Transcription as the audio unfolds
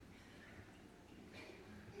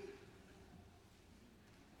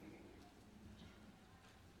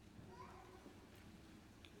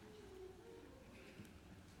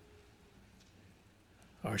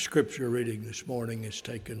Our scripture reading this morning is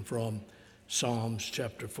taken from Psalms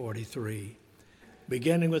chapter 43,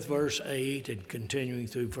 beginning with verse 8 and continuing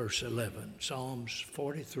through verse 11. Psalms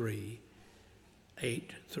 43,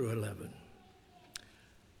 8 through 11.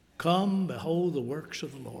 Come, behold the works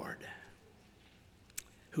of the Lord,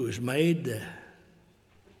 who has made the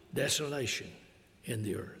desolation in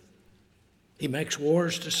the earth. He makes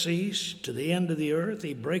wars to cease to the end of the earth.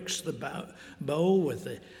 He breaks the bow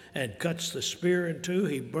and cuts the spear in two.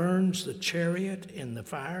 He burns the chariot in the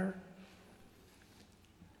fire.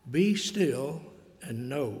 Be still and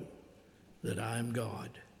know that I am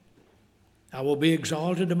God. I will be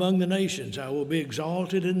exalted among the nations. I will be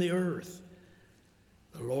exalted in the earth.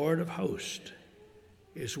 The Lord of hosts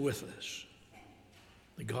is with us.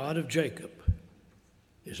 The God of Jacob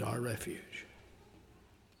is our refuge.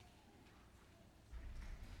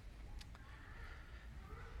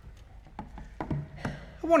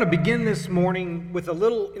 I want to begin this morning with a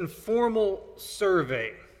little informal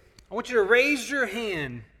survey. I want you to raise your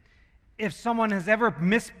hand if someone has ever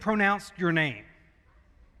mispronounced your name.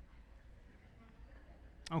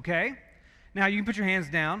 Okay? Now you can put your hands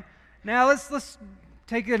down. Now let's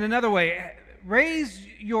take it another way. Raise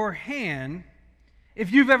your hand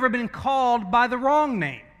if you've ever been called by the wrong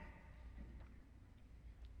name.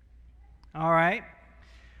 All right?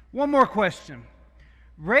 One more question.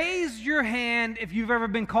 Raise your hand if you've ever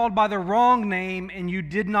been called by the wrong name and you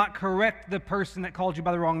did not correct the person that called you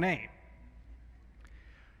by the wrong name.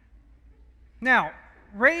 Now,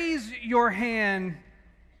 raise your hand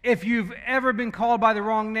if you've ever been called by the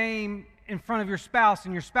wrong name in front of your spouse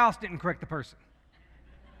and your spouse didn't correct the person.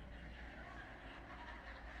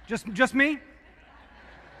 Just me?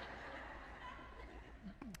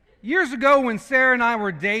 Years ago when Sarah and I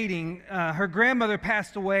were dating, her grandmother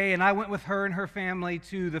passed away and I went with her and her family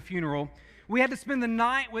to the funeral. We had to spend the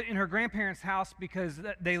night in her grandparents' house because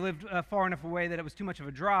they lived far enough away that it was too much of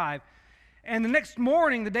a drive. And the next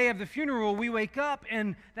morning, the day of the funeral, we wake up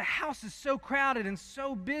and the house is so crowded and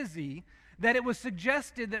so busy that it was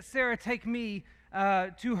suggested that Sarah take me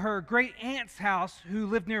to her great aunt's house who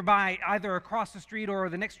lived nearby, either across the street or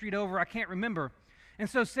the next street over, I can't remember. And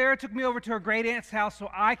so Sarah took me over to her great aunt's house so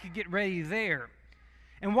I could get ready there.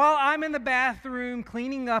 And while I'm in the bathroom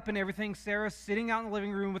cleaning up and everything, Sarah's sitting out in the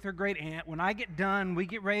living room with her great aunt. When I get done, we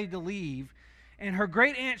get ready to leave, and her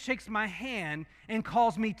great aunt shakes my hand and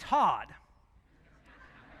calls me Todd.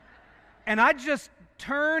 And I just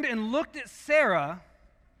turned and looked at Sarah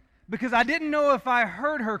because I didn't know if I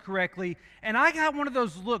heard her correctly, and I got one of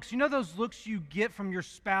those looks. You know those looks you get from your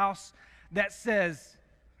spouse that says,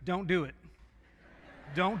 "Don't do it.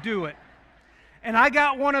 Don't do it." And I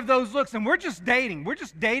got one of those looks, and we're just dating. We're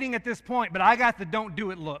just dating at this point, but I got the "don't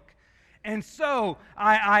do it" look. And so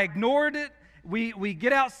I ignored it. We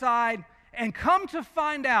get outside, and come to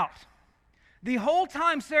find out, the whole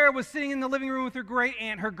time Sarah was sitting in the living room with her great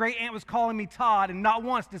aunt was calling me Todd, and not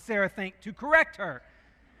once did Sarah think to correct her.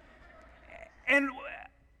 And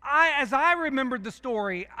as I remembered the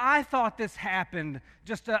story, I thought this happened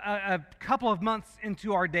just a couple of months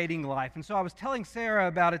into our dating life. And so I was telling Sarah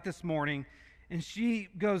about it this morning, and she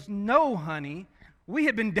goes, "No, honey, we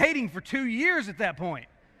had been dating for 2 years at that point."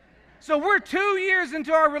 So we're 2 years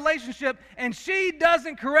into our relationship, and she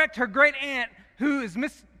doesn't correct her great aunt who is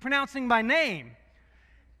mispronouncing my name.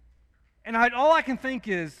 And all I can think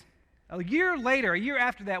is, a year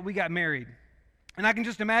after that, we got married. And I can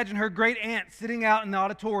just imagine her great aunt sitting out in the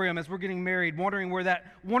auditorium as we're getting married, wondering where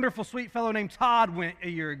that wonderful, sweet fellow named Todd went a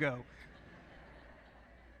year ago.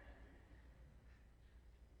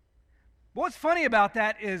 But what's funny about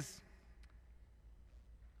that is,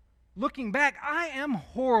 looking back, I am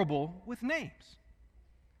horrible with names.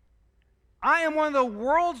 I am one of the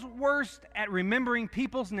world's worst at remembering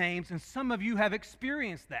people's names, and some of you have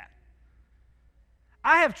experienced that.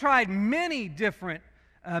 I have tried many different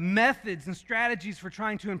methods and strategies for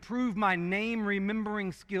trying to improve my name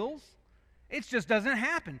remembering skills. It just doesn't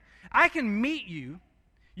happen. I can meet you,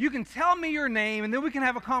 you can tell me your name, and then we can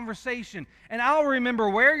have a conversation, and I'll remember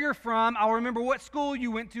where you're from, I'll remember what school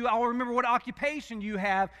you went to, I'll remember what occupation you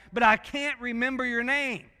have, but I can't remember your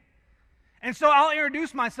name. And so I'll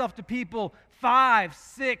introduce myself to people 5,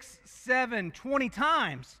 6, 7, 20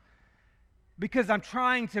 times because I'm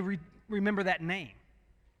trying to remember that name.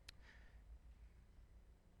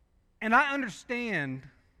 And I understand,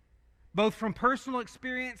 both from personal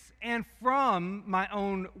experience and from my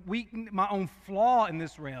own flaw in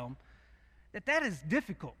this realm, that is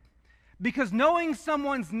difficult. Because knowing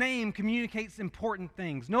someone's name communicates important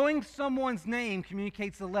things. Knowing someone's name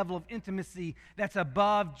communicates a level of intimacy that's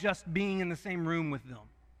above just being in the same room with them.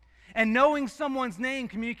 And knowing someone's name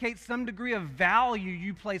communicates some degree of value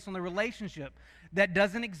you place on the relationship that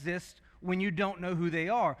doesn't exist when you don't know who they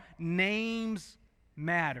are. Names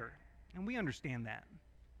matter, and we understand that.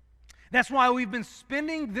 That's why we've been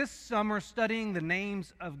spending this summer studying the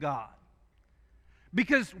names of God.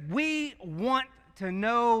 Because we want to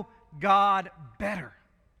know God better.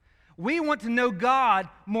 We want to know God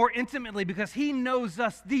more intimately because He knows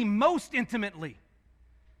us the most intimately.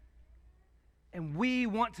 And we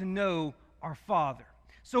want to know our Father.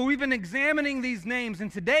 So we've been examining these names,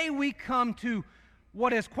 and today we come to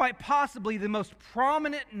what is quite possibly the most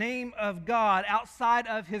prominent name of God outside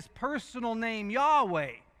of His personal name,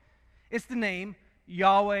 Yahweh. It's the name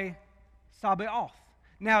YAHWEH Sabaoth.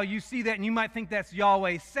 Now, you see that and you might think that's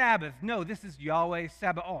Yahweh Sabbath. No, this is YAHWEH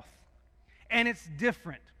Sabaoth. And it's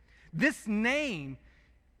different. This name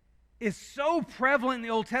is so prevalent in the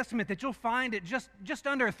Old Testament that you'll find it just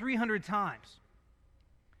under 300 times.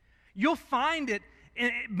 You'll find it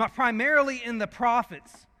primarily in the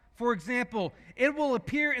prophets. For example, it will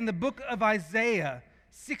appear in the book of Isaiah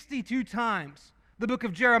 62 times, the book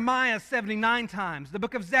of Jeremiah 79 times, the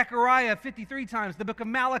book of Zechariah 53 times, the book of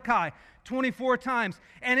Malachi 24 times,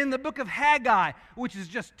 and in the book of Haggai, which is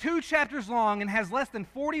just 2 chapters long and has less than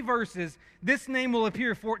 40 verses, this name will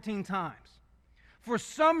appear 14 times. For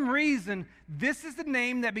some reason, this is the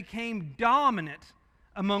name that became dominant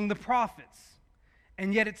among the prophets.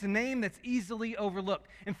 And yet it's a name that's easily overlooked.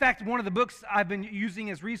 In fact, one of the books I've been using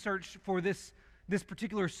as research for this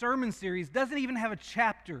particular sermon series doesn't even have a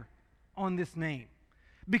chapter on this name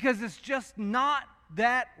because it's just not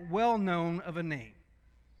that well known of a name.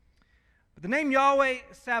 But the name YAHWEH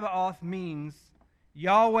Sabaoth means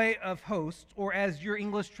Yahweh of hosts, or as your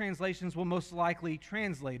English translations will most likely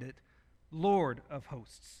translate it, Lord of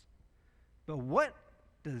hosts. But what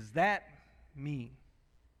does that mean?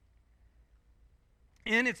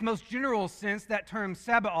 In its most general sense, that term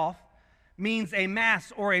Sabaoth means a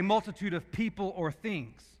mass or a multitude of people or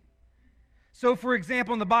things. So, for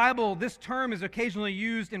example, in the Bible, this term is occasionally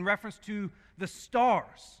used in reference to the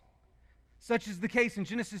stars, such is the case in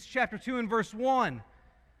Genesis chapter 2 and verse 1,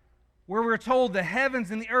 where we're told the heavens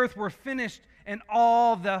and the earth were finished and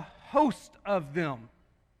all the host of them.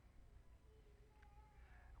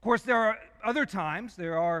 Of course, there are other times,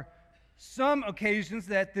 there are some occasions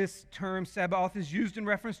that this term Sabaoth is used in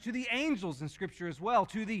reference to the angels in Scripture as well,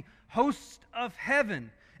 to the host of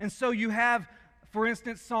heaven. And so you have, for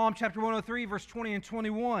instance, Psalm chapter 103, verse 20 and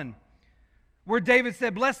 21, where David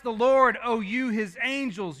said, "Bless the Lord, O you, His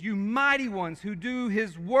angels, you mighty ones who do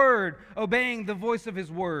His word, obeying the voice of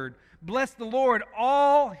His word. Bless the Lord,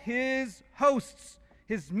 all His hosts,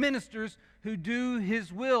 His ministers who do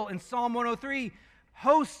His will." In Psalm 103,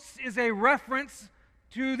 hosts is a reference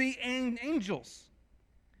to the angels.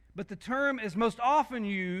 But the term is most often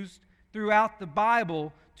used throughout the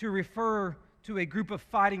Bible to refer to a group of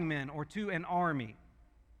fighting men or to an army.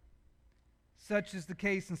 Such is the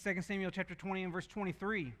case in 2 Samuel chapter 20 and verse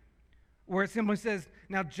 23, where it simply says,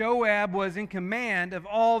 "Now Joab was in command of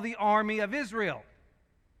all the army of Israel."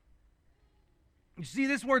 You see,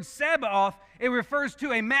 this word Sabaoth, it refers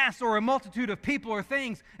to a mass or a multitude of people or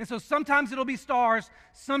things. And so sometimes it'll be stars,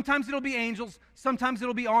 sometimes it'll be angels, sometimes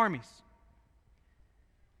it'll be armies.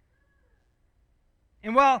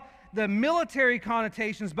 And while the military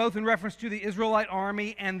connotations, both in reference to the Israelite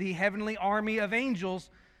army and the heavenly army of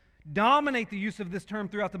angels, dominate the use of this term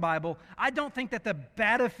throughout the Bible, I don't think that the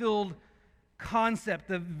battlefield concept,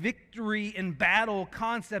 the victory in battle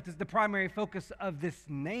concept, is the primary focus of this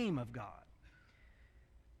name of God.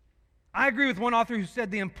 I agree with one author who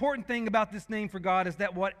said the important thing about this name for God is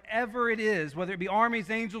that whatever it is, whether it be armies,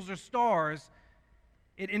 angels, or stars,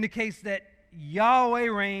 it indicates that Yahweh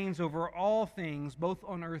reigns over all things, both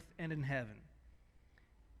on earth and in heaven.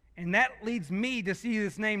 And that leads me to see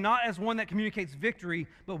this name not as one that communicates victory,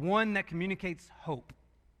 but one that communicates hope.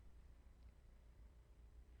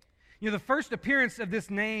 You know, the first appearance of this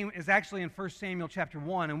name is actually in 1 Samuel chapter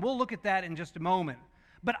 1, and we'll look at that in just a moment.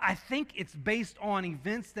 But I think it's based on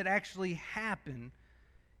events that actually happen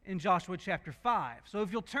in Joshua chapter 5. So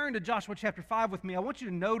if you'll turn to Joshua chapter 5 with me, I want you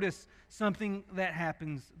to notice something that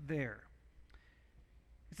happens there.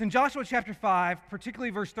 It's in Joshua chapter 5,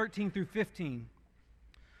 particularly verse 13 through 15,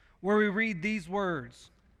 where we read these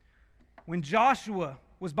words. "When Joshua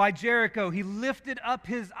was by Jericho, he lifted up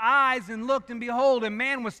his eyes and looked, and behold, a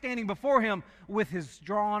man was standing before him with his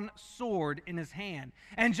drawn sword in his hand.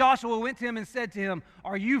 And Joshua went to him and said to him,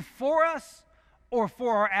 'Are you for us or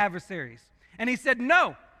for our adversaries?' And he said,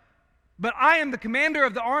 'No, but I am the commander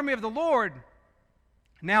of the army of the Lord.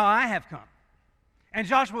 Now I have come.' And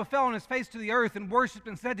Joshua fell on his face to the earth and worshipped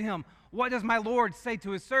and said to him, "What does my Lord say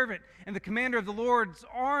to his servant?" And the commander of the Lord's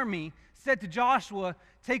army said to Joshua,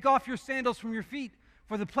 "Take off your sandals from your feet,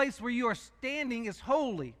 for the place where you are standing is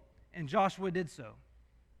holy." And Joshua did so.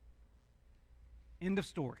 End of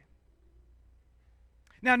story.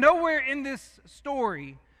 Now, nowhere in this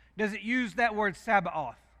story does it use that word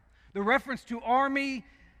Sabaoth. The reference to army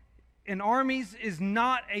and armies is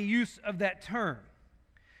not a use of that term.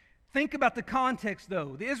 Think about the context,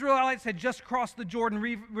 though. The Israelites had just crossed the Jordan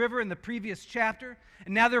River in the previous chapter,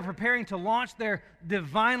 and now they're preparing to launch their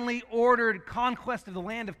divinely ordered conquest of the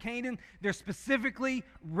land of Canaan. They're specifically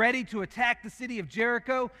ready to attack the city of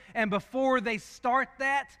Jericho, and before they start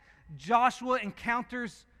that, Joshua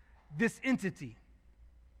encounters this entity.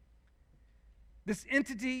 This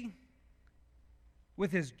entity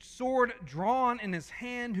with his sword drawn in his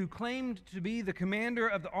hand, who claimed to be the commander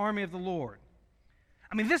of the army of the Lord.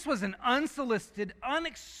 I mean, this was an unsolicited,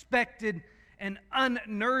 unexpected, and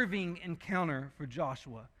unnerving encounter for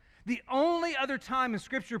Joshua. The only other time in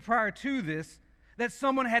Scripture prior to this that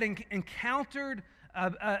someone had encountered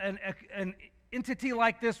an entity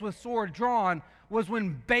like this with sword drawn was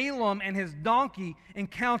when Balaam and his donkey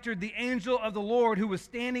encountered the angel of the Lord, who was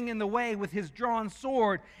standing in the way with his drawn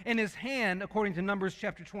sword in his hand, according to Numbers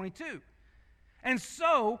chapter 22. And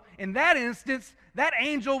so, in that instance, that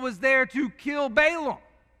angel was there to kill Balaam.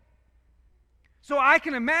 So I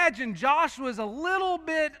can imagine Joshua's a little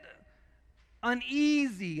bit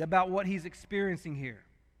uneasy about what he's experiencing here.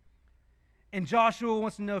 And Joshua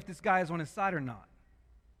wants to know if this guy is on his side or not.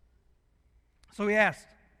 So he asked,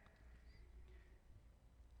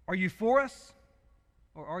 "Are you for us,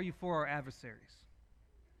 or are you for our adversaries?"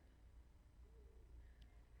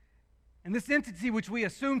 And this entity, which we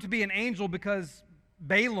assume to be an angel because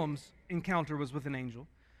Balaam's encounter was with an angel,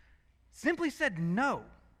 simply said no.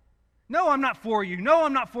 "No, I'm not for you. No,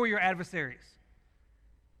 I'm not for your adversaries."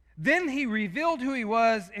 Then he revealed who he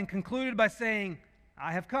was and concluded by saying,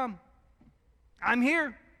 "I have come. I'm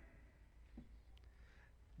here."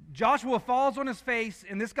 Joshua falls on his face,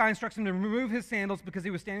 and this guy instructs him to remove his sandals because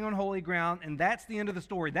he was standing on holy ground, and that's the end of the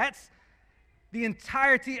story. That's the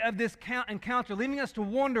entirety of this encounter, leaving us to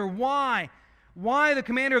wonder why the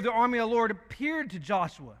commander of the army of the Lord appeared to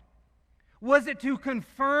Joshua. Was it to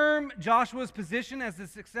confirm Joshua's position as the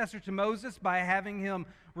successor to Moses by having him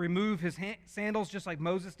remove his sandals just like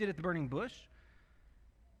Moses did at the burning bush?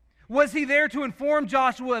 Was he there to inform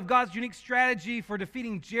Joshua of God's unique strategy for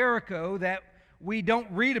defeating Jericho that we don't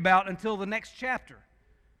read about until the next chapter?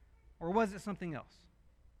 Or was it something else?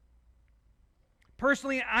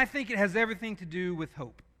 Personally, I think it has everything to do with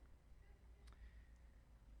hope.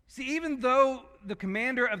 See, even though the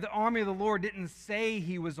commander of the army of the Lord didn't say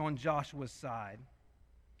he was on Joshua's side,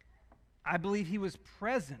 I believe he was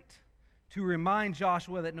present to remind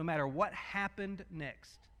Joshua that no matter what happened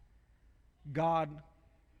next, God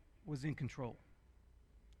was in control.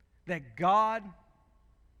 That God,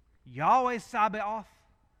 YAHWEH SABAOTH,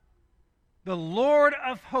 the Lord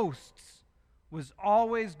of hosts, was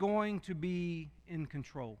always going to be in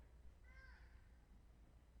control.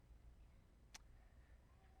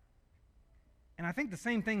 And I think the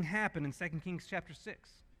same thing happened in 2 Kings chapter 6.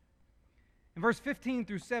 In verse 15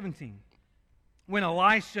 through 17, when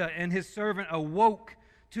Elisha and his servant awoke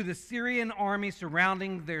to the Syrian army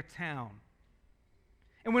surrounding their town.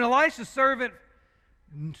 And when Elisha's servant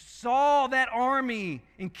saw that army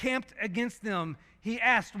encamped against them, he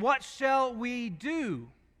asked, "What shall we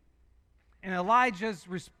do?" And Elisha's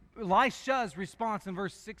response in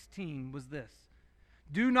verse 16 was this: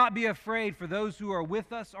 "Do not be afraid, for those who are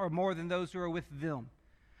with us are more than those who are with them."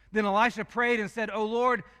 Then Elisha prayed and said, "O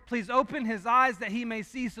Lord, please open his eyes that he may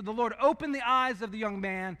see." So the Lord opened the eyes of the young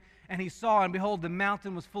man, and he saw, and behold, the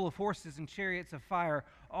mountain was full of horses and chariots of fire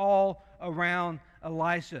all around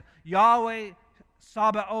Elisha. YAHWEH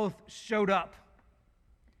Sabaoth showed up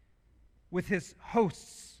with his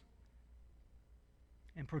hosts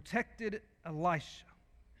and protected Elisha.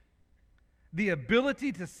 The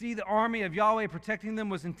ability to see the army of Yahweh protecting them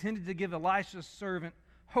was intended to give Elisha's servant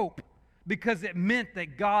hope, because it meant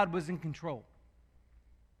that God was in control.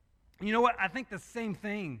 You know what? I think the same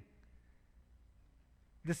thing,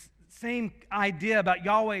 this same idea about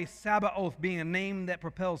YAHWEH Sabaoth being a name that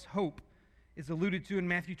propels hope, is alluded to in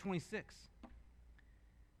Matthew 26.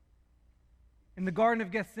 In the Garden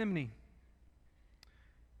of Gethsemane,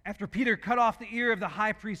 after Peter cut off the ear of the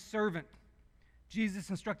high priest's servant, Jesus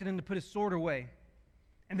instructed him to put his sword away.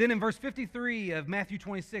 And then in verse 53 of Matthew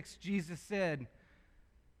 26, Jesus said,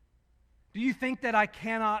 "Do you think that I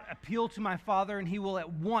cannot appeal to my Father, and he will at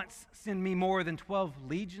once send me more than 12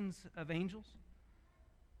 legions of angels?"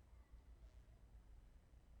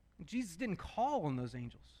 Jesus didn't call on those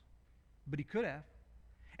angels, but he could have.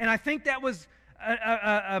 And I think that was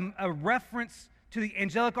a reference to the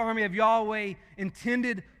angelic army of Yahweh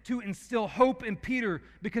intended to instill hope in Peter,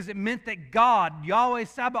 because it meant that God, Yahweh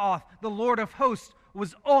Sabaoth, the Lord of hosts,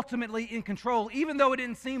 was ultimately in control, even though it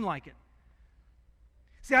didn't seem like it.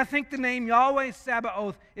 See, I think the name Yahweh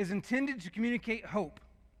Sabaoth is intended to communicate hope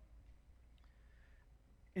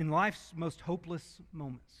in life's most hopeless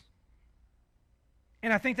moments.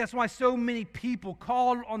 And I think that's why so many people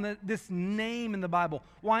called on this name in the Bible,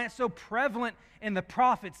 why it's so prevalent in the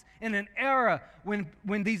prophets in an era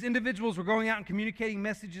when these individuals were going out and communicating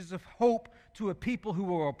messages of hope to a people who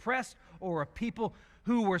were oppressed, or a people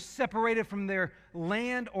who were separated from their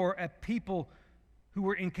land, or a people who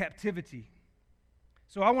were in captivity.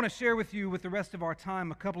 So I want to share with you, with the rest of our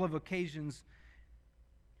time, a couple of occasions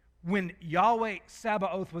when Yahweh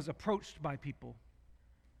Sabaoth was approached by people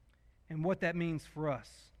and what that means for us.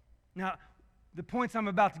 Now, the points I'm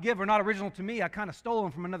about to give are not original to me. I kind of stole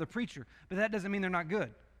them from another preacher, but that doesn't mean they're not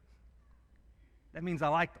good. That means I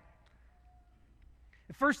like them.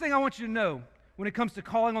 The first thing I want you to know when it comes to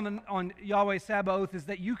calling on Yahweh Sabaoth is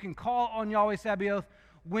that you can call on Yahweh Sabaoth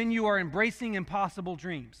when you are embracing impossible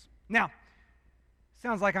dreams. Now,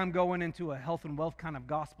 sounds like I'm going into a health and wealth kind of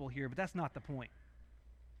gospel here, but that's not the point.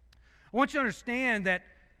 I want you to understand that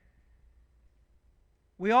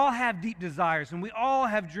we all have deep desires, and we all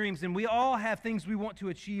have dreams, and we all have things we want to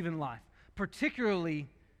achieve in life, particularly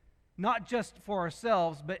not just for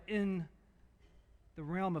ourselves, but in the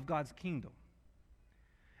realm of God's kingdom.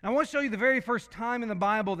 And I want to show you the very first time in the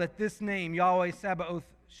Bible that this name, Yahweh Sabaoth,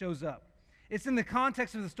 shows up. It's in the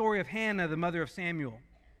context of the story of Hannah, the mother of Samuel.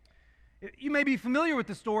 You may be familiar with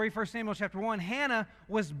the story, 1 Samuel chapter 1. Hannah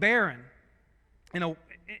was barren.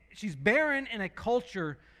 She's barren in a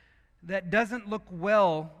culture that doesn't look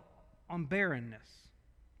well on barrenness.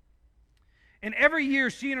 And every year,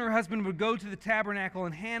 she and her husband would go to the tabernacle,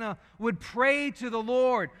 and Hannah would pray to the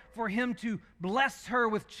Lord for him to bless her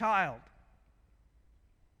with child.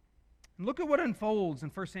 And look at what unfolds in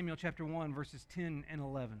 1 Samuel chapter 1, verses 10 and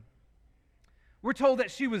 11. We're told that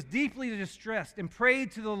she was deeply distressed and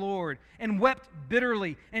prayed to the Lord and wept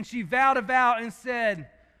bitterly. And she vowed a vow and said,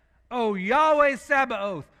 "O Yahweh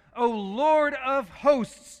Sabaoth, O Lord of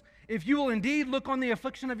hosts, if you will indeed look on the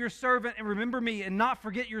affliction of your servant and remember me and not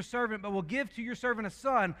forget your servant, but will give to your servant a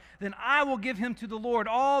son, then I will give him to the Lord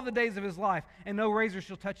all the days of his life, and no razor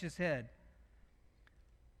shall touch his head."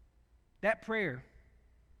 That prayer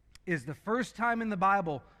is the first time in the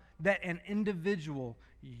Bible that an individual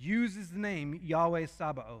uses the name Yahweh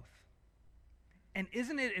Sabaoth. And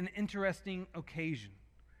isn't it an interesting occasion?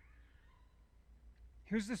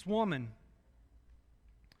 Here's this woman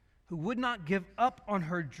who would not give up on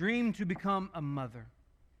her dream to become a mother.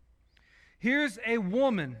 Here's a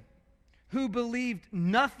woman who believed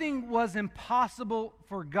nothing was impossible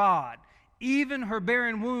for God. Even her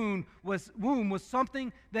barren womb was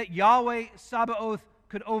something that Yahweh Sabaoth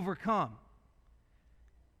could overcome.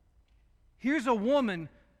 Here's a woman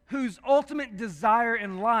whose ultimate desire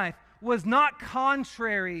in life was not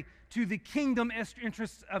contrary to the kingdom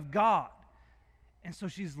interests of God. And so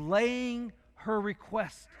she's laying her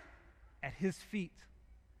request at his feet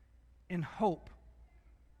in hope,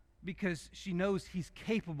 because she knows he's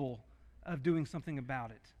capable of doing something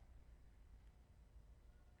about it.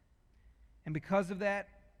 And because of that,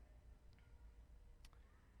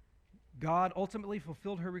 God ultimately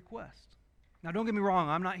fulfilled her request. Now, don't get me wrong,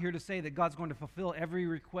 I'm not here to say that God's going to fulfill every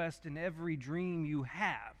request and every dream you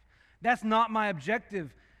have. That's not my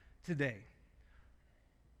objective today.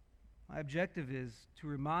 My objective is to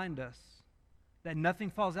remind us that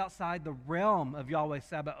nothing falls outside the realm of Yahweh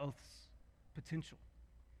Sabaoth's potential.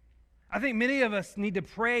 I think many of us need to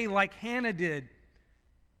pray like Hannah did.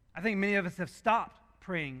 I think many of us have stopped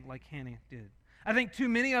praying like Hannah did. I think too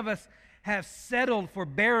many of us have settled for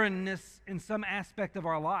barrenness in some aspect of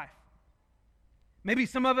our life. Maybe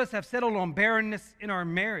some of us have settled on barrenness in our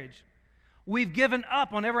marriage. We've given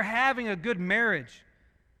up on ever having a good marriage.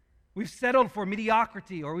 We've settled for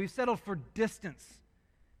mediocrity, or we've settled for distance.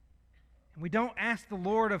 And we don't ask the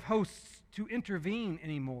Lord of hosts to intervene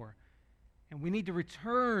anymore. And we need to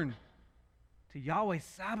return to Yahweh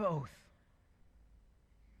Sabaoth.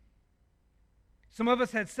 Some of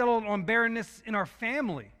us had settled on barrenness in our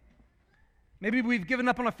family. Maybe we've given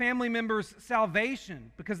up on a family member's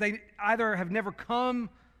salvation because they either have never come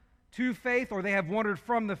to faith or they have wandered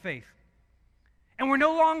from the faith. And we're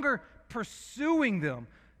no longer pursuing them.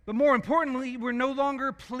 But more importantly, we're no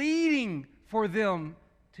longer pleading for them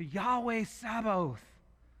to Yahweh Sabaoth.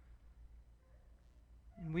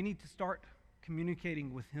 And we need to start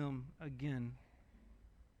communicating with him again.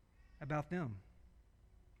 about them.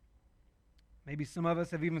 Maybe some of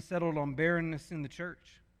us have even settled on barrenness in the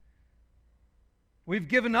church. We've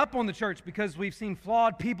given up on the church because we've seen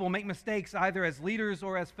flawed people make mistakes either as leaders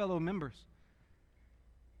or as fellow members.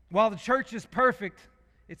 While the church is perfect,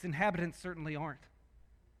 its inhabitants certainly aren't.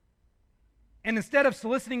 And instead of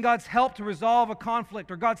soliciting God's help to resolve a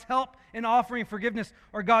conflict, or God's help in offering forgiveness,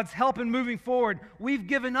 or God's help in moving forward, we've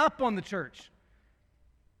given up on the church.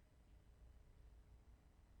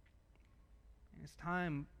 And it's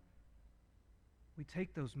time we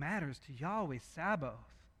take those matters to YAHWEH Sabaoth.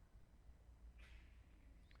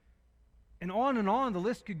 And on the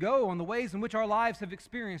list could go on the ways in which our lives have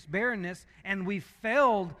experienced barrenness, and we've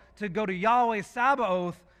failed to go to YAHWEH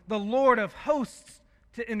Sabaoth, the Lord of hosts,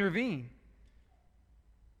 to intervene.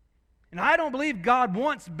 And I don't believe God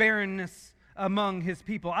wants barrenness among His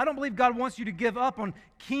people. I don't believe God wants you to give up on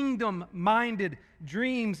kingdom-minded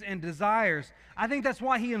dreams and desires. I think that's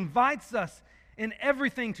why He invites us in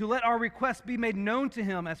everything to let our requests be made known to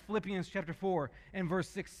Him, as Philippians chapter 4 and verse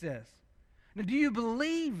 6 says. Now, do you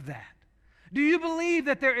believe that? Do you believe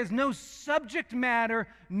that there is no subject matter,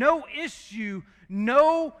 no issue,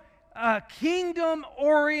 no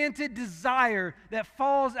kingdom-oriented desire that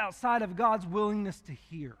falls outside of God's willingness to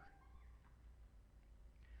hear?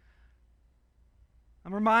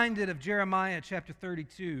 I'm reminded of Jeremiah chapter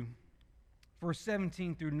 32, verse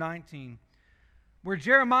 17 through 19, where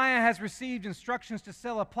Jeremiah has received instructions to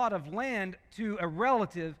sell a plot of land to a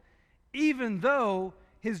relative, even though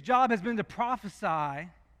his job has been to prophesy.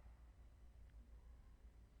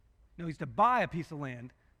 No, he's to buy a piece of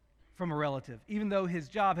land from a relative, even though his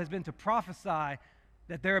job has been to prophesy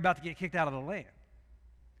that they're about to get kicked out of the land.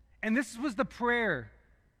 And this was the prayer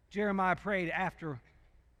Jeremiah prayed after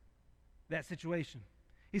that situation.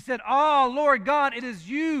 He said, "Oh, Lord God, it is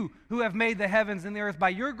you who have made the heavens and the earth. By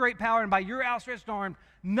your great power and by your outstretched arm,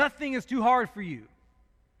 nothing is too hard for you.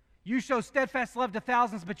 You show steadfast love to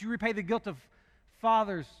thousands, but you repay the guilt of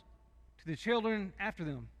fathers to the children after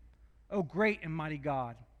them. O great and mighty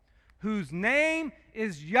God, whose name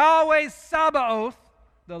is YAHWEH Sabaoth,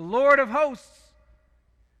 the Lord of hosts,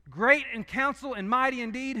 great in counsel and mighty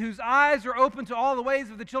indeed, whose eyes are open to all the ways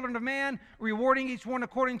of the children of man, rewarding each one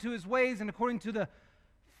according to his ways and according to the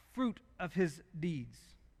fruit of his deeds."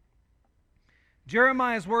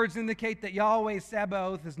 Jeremiah's words indicate that YAHWEH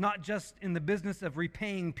Sabaoth is not just in the business of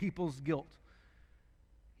repaying people's guilt.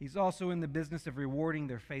 He's also in the business of rewarding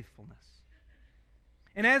their faithfulness.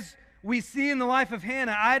 And as we see in the life of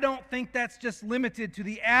Hannah, I don't think that's just limited to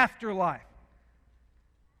the afterlife.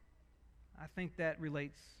 I think that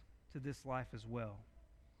relates to this life as well.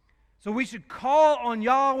 So we should call on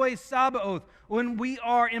YAHWEH Sabaoth when we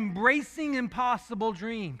are embracing impossible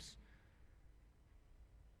dreams.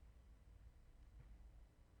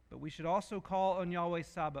 But we should also call on YAHWEH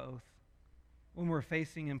Sabaoth when we're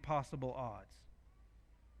facing impossible odds.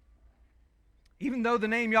 Even though the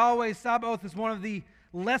name YAHWEH Sabaoth is one of the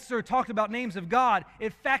lesser talked about names of God,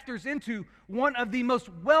 it factors into one of the most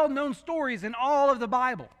well-known stories in all of the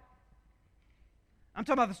Bible. I'm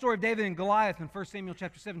talking about the story of David and Goliath in 1 Samuel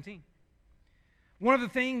chapter 17. One of the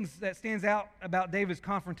things that stands out about David's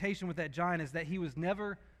confrontation with that giant is that he was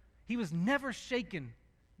never shaken,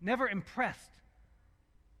 never impressed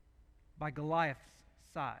by Goliath's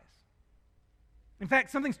size. In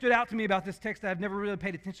fact, something stood out to me about this text that I've never really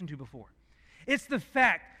paid attention to before. It's the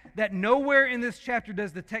fact that nowhere in this chapter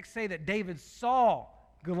does the text say that David saw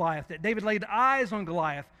Goliath, that David laid eyes on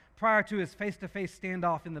Goliath prior to his face-to-face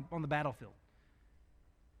standoff on the battlefield.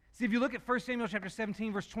 See, if you look at 1 Samuel chapter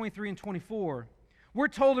 17, verse 23 and 24, we're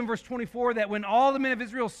told in verse 24 that when all the men of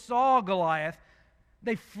Israel saw Goliath,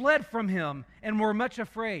 they fled from him and were much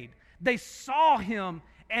afraid. They saw him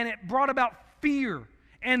and it brought about fear,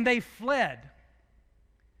 and they fled.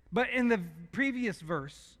 But in the previous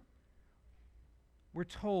verse, we're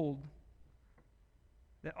told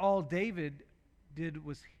that all David did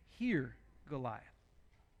was hear Goliath.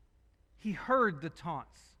 He heard the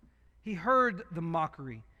taunts. He heard the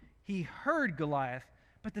mockery. He heard Goliath,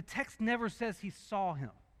 but the text never says he saw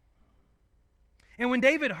him. And when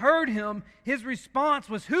David heard him, his response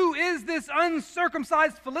was, "Who is this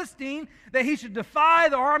uncircumcised Philistine that he should defy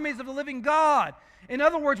the armies of the living God?" In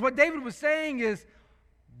other words, what David was saying is,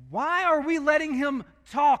 why are we letting him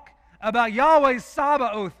talk about YAHWEH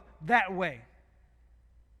Sabaoth that way?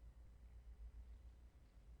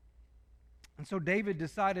 And so David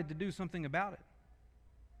decided to do something about it.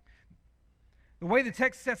 The way the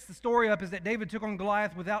text sets the story up is that David took on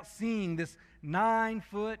Goliath without seeing this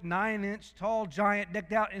 9-foot, 9-inch tall giant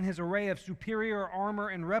decked out in his array of superior armor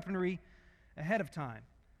and weaponry ahead of time.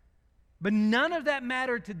 But none of that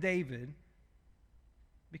mattered to David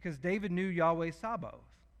Because David knew Yahweh Sabaoth.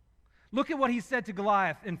 Look at what he said to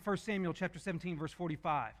Goliath in 1 Samuel chapter 17, verse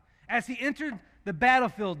 45. As he entered the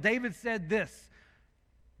battlefield, David said this,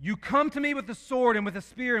 "You come to me with a sword and with a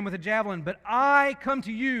spear and with a javelin, but I come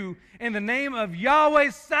to you in the name of Yahweh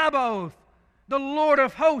Sabaoth, the Lord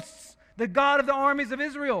of hosts, the God of the armies of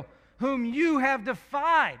Israel, whom you have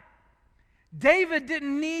defied." David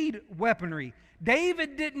didn't need weaponry.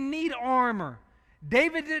 David didn't need armor.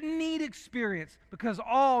 David didn't need experience, because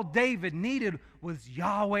all David needed was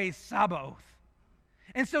Yahweh Sabaoth.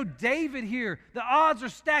 And so David here, the odds are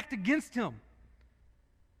stacked against him.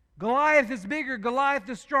 Goliath is bigger, Goliath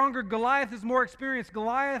is stronger, Goliath is more experienced,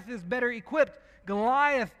 Goliath is better equipped.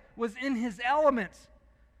 Goliath was in his element.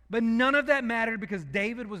 But none of that mattered, because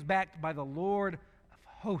David was backed by the Lord of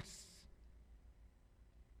hosts.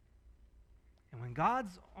 And when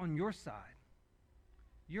God's on your side,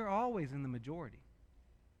 you're always in the majority.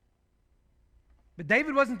 But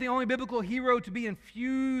David wasn't the only biblical hero to be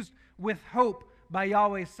infused with hope by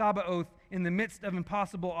Yahweh Sabaoth in the midst of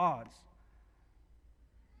impossible odds.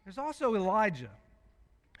 There's also Elijah,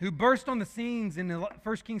 who burst on the scenes in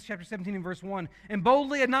 1 Kings chapter 17 and verse 1 and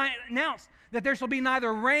boldly announced that there shall be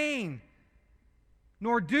neither rain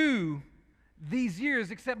nor dew these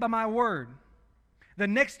years except by my word. The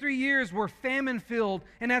next 3 years were famine-filled,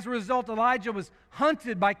 and as a result, Elijah was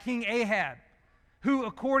hunted by King Ahab, who,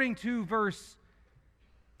 according to verse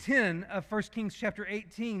 10 of 1 Kings chapter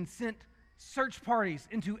 18, sent search parties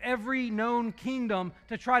into every known kingdom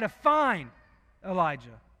to try to find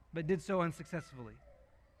Elijah, but did so unsuccessfully.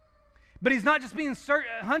 But he's not just being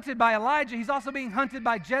hunted by Elijah, he's also being hunted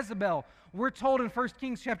by Jezebel. We're told in 1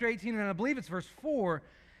 Kings chapter 18, and I believe it's verse 4,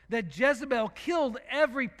 that Jezebel killed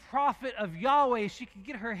every prophet of Yahweh she could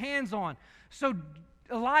get her hands on. So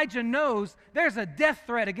Elijah knows there's a death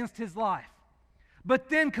threat against his life. But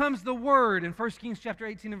then comes the word in 1 Kings chapter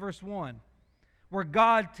 18 and verse 1, where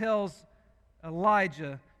God tells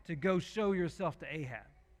Elijah to go show yourself to Ahab.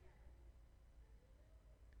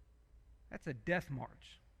 That's a death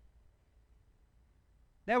march.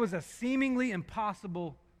 That was a seemingly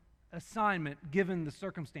impossible assignment given the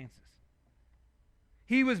circumstances.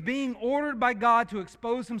 He was being ordered by God to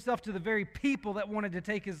expose himself to the very people that wanted to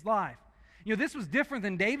take his life. You know, this was different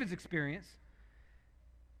than David's experience.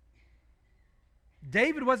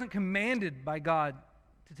 David wasn't commanded by God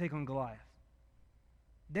to take on Goliath.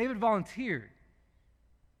 David volunteered.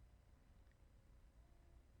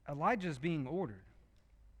 Elijah is being ordered.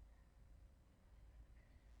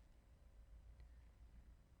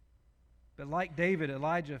 But like David,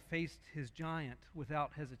 Elijah faced his giant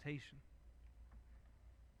without hesitation.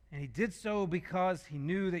 And he did so because he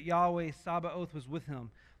knew that Yahweh Sabaoth was with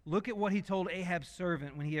him. Look at what he told Ahab's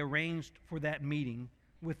servant when he arranged for that meeting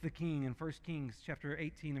with the king in 1 Kings chapter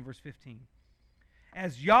 18 and verse 15.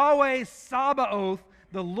 As Yahweh Sabaoth,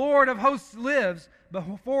 the Lord of hosts, lives,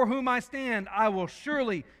 before whom I stand, I will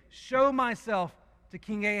surely show myself to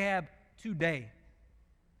King Ahab today.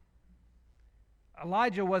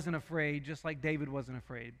 Elijah wasn't afraid, just like David wasn't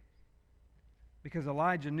afraid, because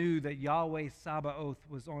Elijah knew that Yahweh Sabaoth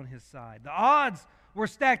was on his side. The odds were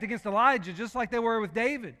stacked against Elijah, just like they were with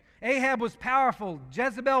David. Ahab was powerful,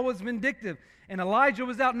 Jezebel was vindictive, and Elijah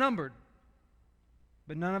was outnumbered.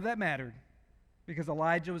 But none of that mattered, because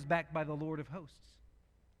Elijah was backed by the Lord of hosts.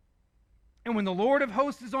 And when the Lord of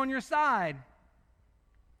hosts is on your side,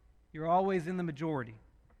 you're always in the majority.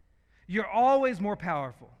 You're always more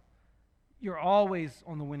powerful. You're always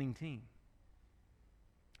on the winning team.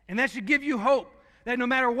 And that should give you hope that no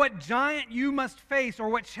matter what giant you must face or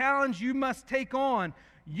what challenge you must take on,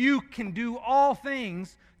 you can do all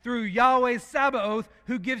things through Yahweh Sabaoth,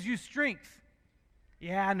 who gives you strength.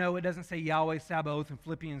 Yeah, I know it doesn't say Yahweh Sabaoth in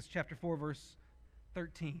Philippians chapter 4, verse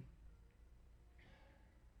 13.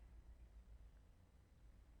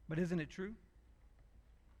 But isn't it true?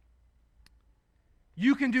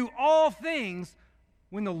 You can do all things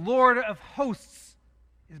when the Lord of hosts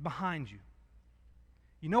is behind you.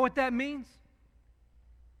 You know what that means?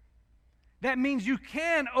 That means you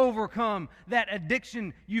can overcome that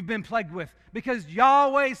addiction you've been plagued with because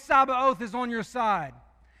Yahweh Sabaoth is on your side.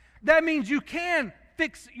 That means you can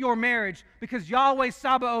fix your marriage because Yahweh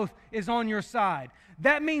Sabaoth is on your side.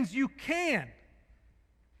 That means you can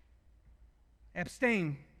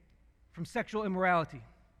abstain from sexual immorality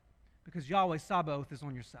because Yahweh Sabaoth is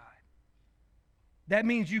on your side. That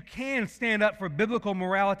means you can stand up for biblical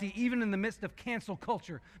morality even in the midst of cancel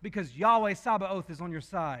culture because Yahweh Sabaoth is on your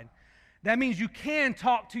side. That means you can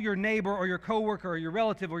talk to your neighbor or your coworker or your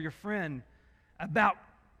relative or your friend about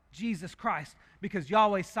Jesus Christ because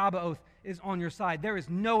Yahweh Sabaoth is on your side. There is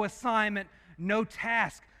no assignment, no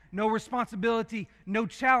task, no responsibility, no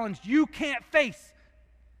challenge you can't face,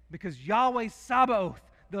 because Yahweh Sabaoth,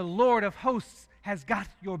 the Lord of hosts, has got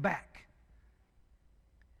your back.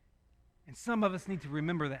 And some of us need to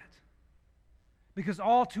remember that, because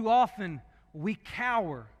all too often we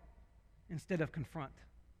cower instead of confront.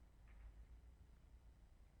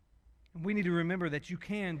 And we need to remember that you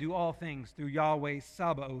can do all things through Yahweh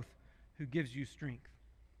Sabaoth, who gives you strength.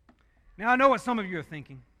 Now, I know what some of you are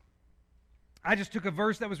thinking. I just took a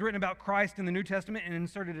verse that was written about Christ in the New Testament and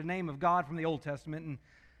inserted a name of God from the Old Testament, and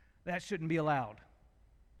that shouldn't be allowed.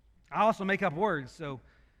 I also make up words, so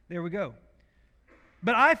there we go.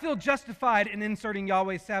 But I feel justified in inserting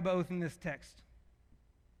Yahweh Sabaoth in this text,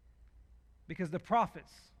 because the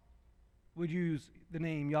prophets would use the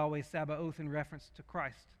name Yahweh Sabaoth in reference to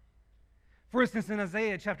Christ. For instance, in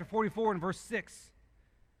Isaiah chapter 44 and verse 6,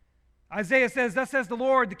 Isaiah says, "Thus says the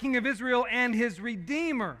Lord, the King of Israel and his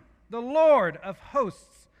Redeemer, the Lord of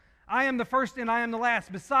hosts. I am the first and I am the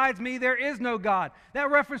last. Besides me, there is no God." That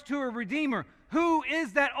reference to a Redeemer. Who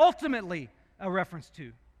is that ultimately a reference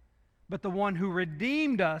to? But the one who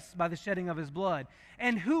redeemed us by the shedding of his blood.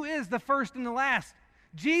 And who is the first and the last?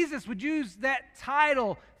 Jesus would use that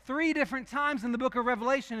title 3 different times in the book of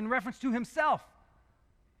Revelation in reference to himself.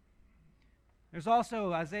 There's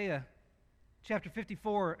also Isaiah chapter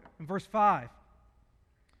 54 and verse 5,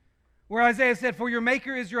 where Isaiah said, "For your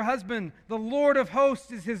Maker is your husband, the Lord of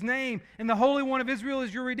hosts is his name, and the Holy One of Israel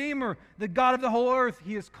is your Redeemer, the God of the whole earth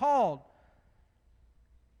he is called."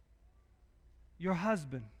 Your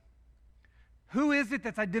husband. Who is it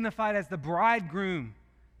that's identified as the bridegroom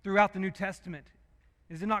throughout the New Testament?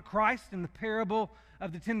 Is it not Christ in the parable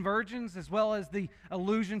of the 10 virgins, as well as the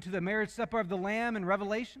allusion to the marriage supper of the Lamb in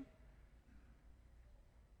Revelation?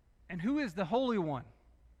 And who is the Holy One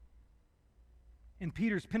in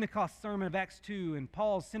Peter's Pentecost sermon of Acts 2 and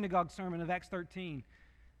Paul's synagogue sermon of Acts 13?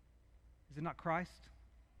 Is it not Christ?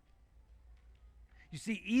 You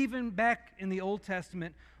see, even back in the Old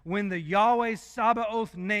Testament, when the Yahweh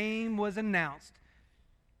Sabaoth name was announced,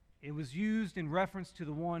 it was used in reference to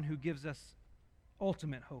the one who gives us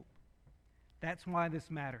ultimate hope. That's why this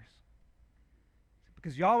matters.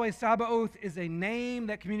 Because Yahweh Sabaoth is a name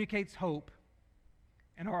that communicates hope,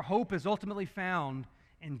 and our hope is ultimately found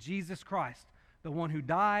in Jesus Christ, the one who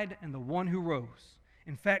died and the one who rose.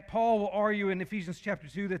 In fact, Paul will argue in Ephesians chapter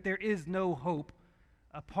 2 that there is no hope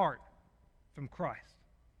apart from Christ.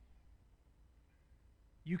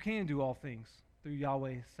 You can do all things through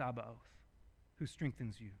Yahweh Sabaoth, who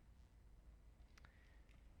strengthens you.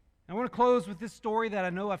 I want to close with this story that I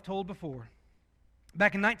know I've told before.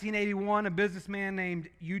 Back in 1981, a businessman named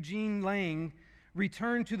Eugene Lang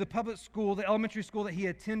returned to the public school, the elementary school that he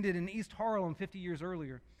attended in East Harlem 50 years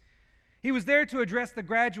earlier. He was there to address the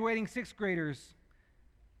graduating 6th graders,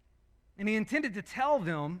 and he intended to tell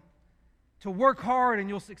them to work hard and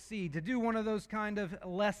you'll succeed, to do one of those kind of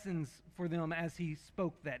lessons for them as he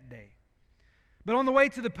spoke that day. But on the way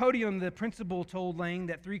to the podium, the principal told Lang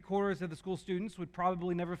that 3/4 of the school students would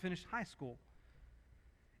probably never finish high school.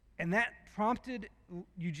 And that prompted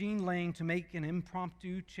Eugene Lang to make an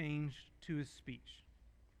impromptu change to his speech.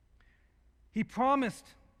 He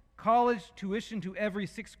promised college tuition to every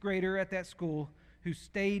 6th grader at that school who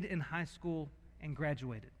stayed in high school and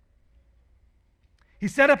graduated. He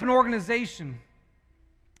set up an organization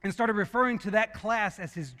and started referring to that class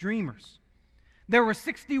as his dreamers. There were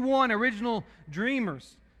 61 original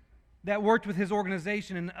dreamers that worked with his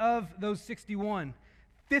organization, and of those 61,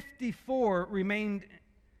 54 remained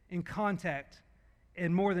in contact,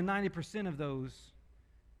 and more than 90% of those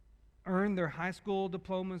earned their high school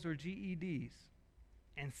diplomas or GEDs,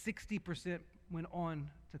 and 60% went on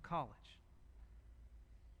to college.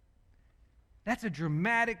 That's a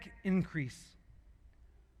dramatic increase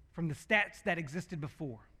from the stats that existed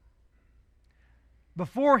before.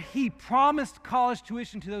 Before he promised college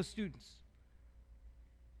tuition to those students,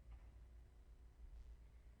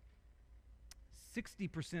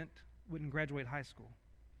 60% wouldn't graduate high school.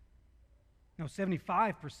 No,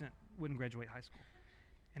 75% wouldn't graduate high school.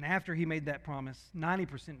 And after he made that promise,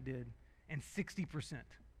 90% did, and 60%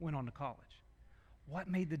 went on to college. What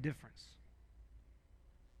made the difference?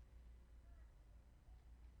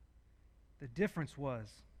 The difference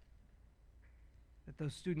was that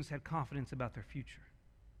those students had confidence about their future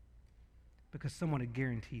because someone had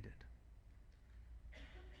guaranteed it.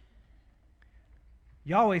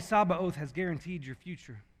 Yahweh Sabaoth has guaranteed your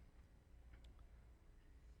future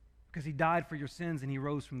because he died for your sins and he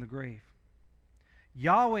rose from the grave.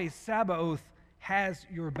 Yahweh Sabaoth has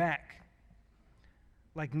your back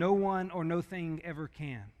like no one or no thing ever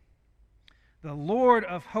can. The Lord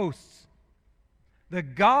of hosts, the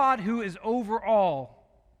God who is over all,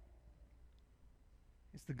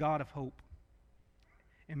 It's the God of hope.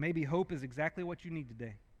 And maybe hope is exactly what you need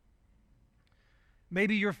today.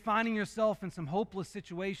 Maybe you're finding yourself in some hopeless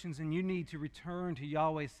situations and you need to return to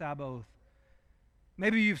YAHWEH Sabaoth.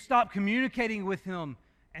 Maybe you've stopped communicating with Him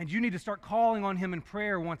and you need to start calling on Him in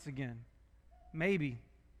prayer once again. Maybe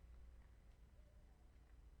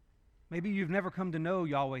you've never come to know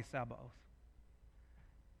YAHWEH Sabaoth.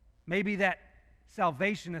 Maybe that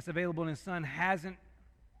salvation that's available in His Son hasn't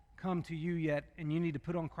come to you yet, and you need to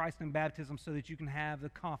put on Christ in baptism so that you can have the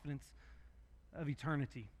confidence of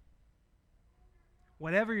eternity.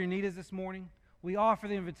 Whatever your need is this morning, we offer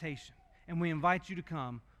the invitation, and we invite you to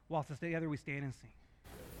come whilst together we stand and sing.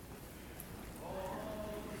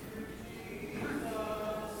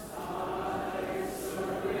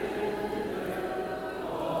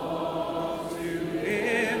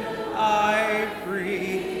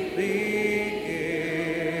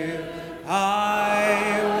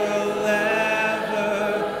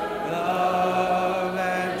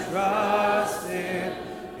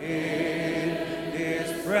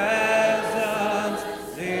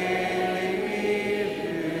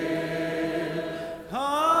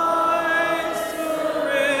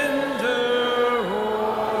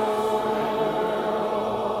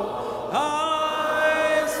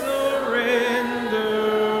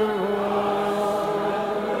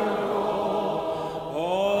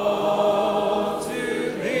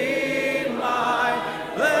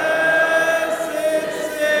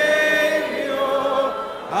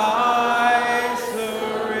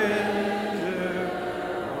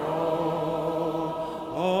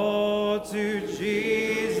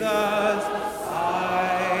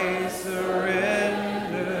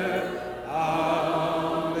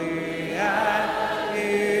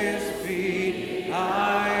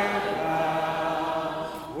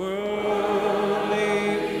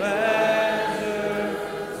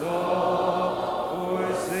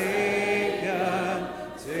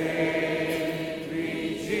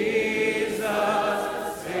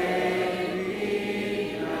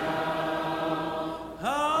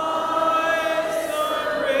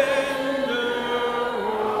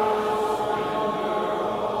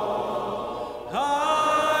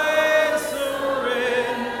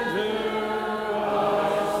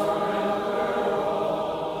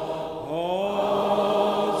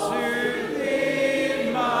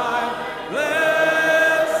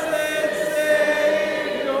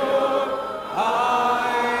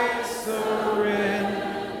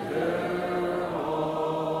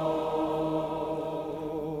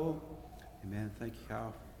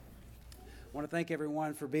 Thank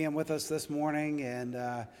everyone for being with us this morning,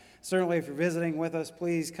 and certainly if you're visiting with us,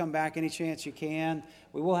 please come back any chance you can.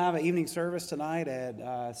 We will have an evening service tonight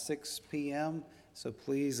at 6 p.m., so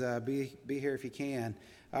please be here if you can.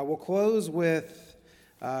 We'll close with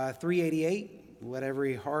 388, Let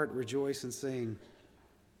Every Heart Rejoice and Sing,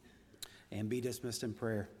 and be dismissed in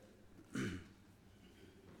prayer.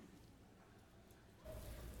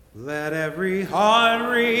 Let every heart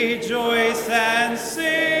rejoice and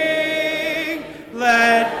sing.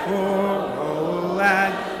 Let choral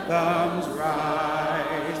anthems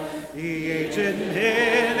rise. The aged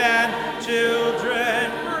men and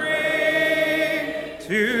children bring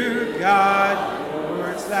to God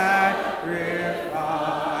your sacrifice.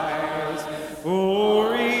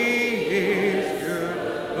 For He is good,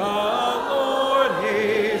 the Lord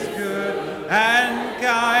is good, and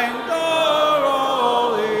kind.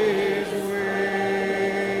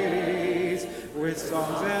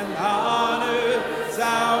 Songs and honor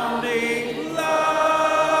sounding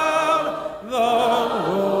loud, the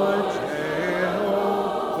Lord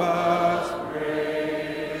Jehovah's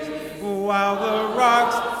praise. While the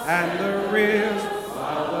rocks and the rills,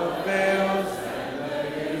 while the vales and the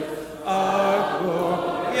hills, a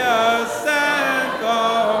glorious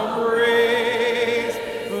anthem raise.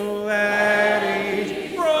 Let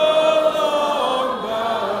each prolong the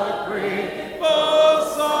grateful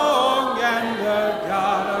song and the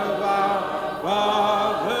God of our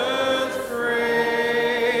fathers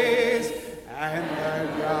praise, and the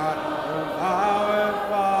God of our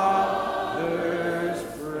fathers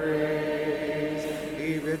praise.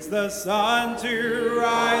 He bids the sun to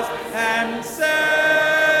rise and set,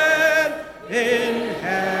 in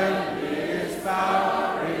heaven His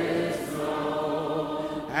power is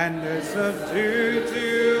known, and the subdued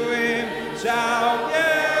to Him shall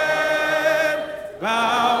yet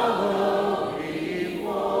bow low.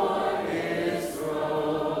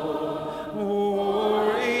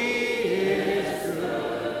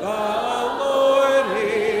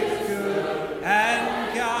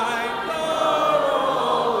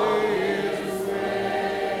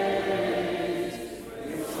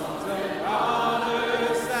 Songs of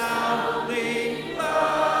honor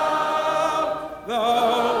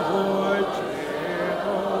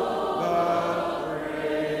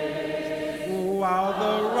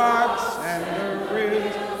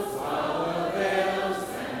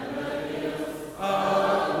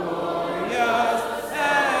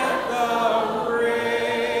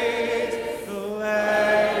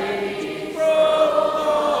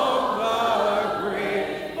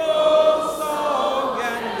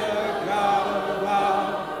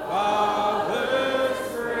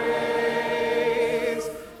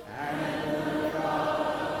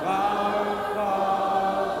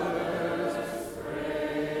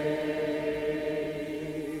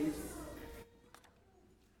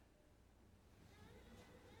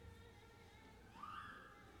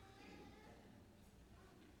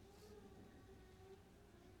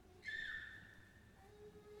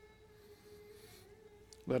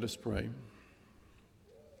Let us pray.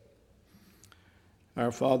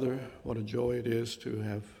 Our Father, what a joy it is to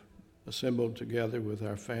have assembled together with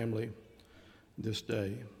our family this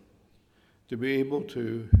day, to be able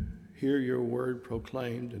to hear your word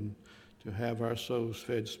proclaimed and to have our souls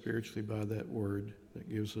fed spiritually by that word that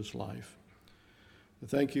gives us life.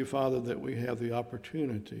 Thank you, Father, that we have the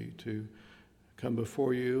opportunity to come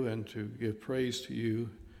before you and to give praise to you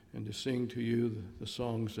and to sing to you the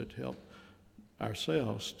songs that help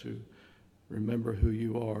ourselves to remember who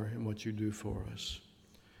you are and what you do for us.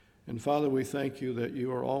 And Father, we thank you that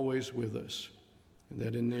you are always with us, and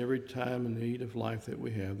that in every time and need of life that we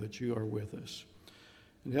have, that you are with us.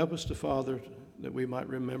 And help us to, Father, that we might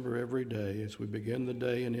remember every day as we begin the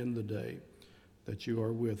day and end the day, that you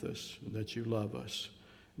are with us, and that you love us,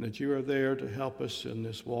 and that you are there to help us in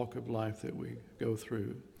this walk of life that we go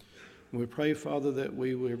through. And we pray, Father, that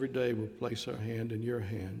we every day will place our hand in your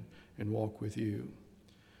hand and walk with you,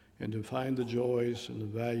 and to find the joys and the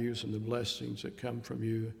values and the blessings that come from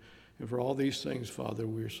you. And for all these things, Father,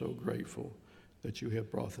 we are so grateful that you have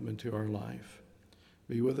brought them into our life.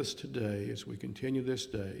 Be with us today as we continue this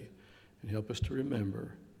day, and help us to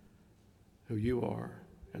remember who you are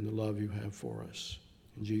and the love you have for us.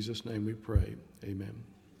 In Jesus' name we pray, amen.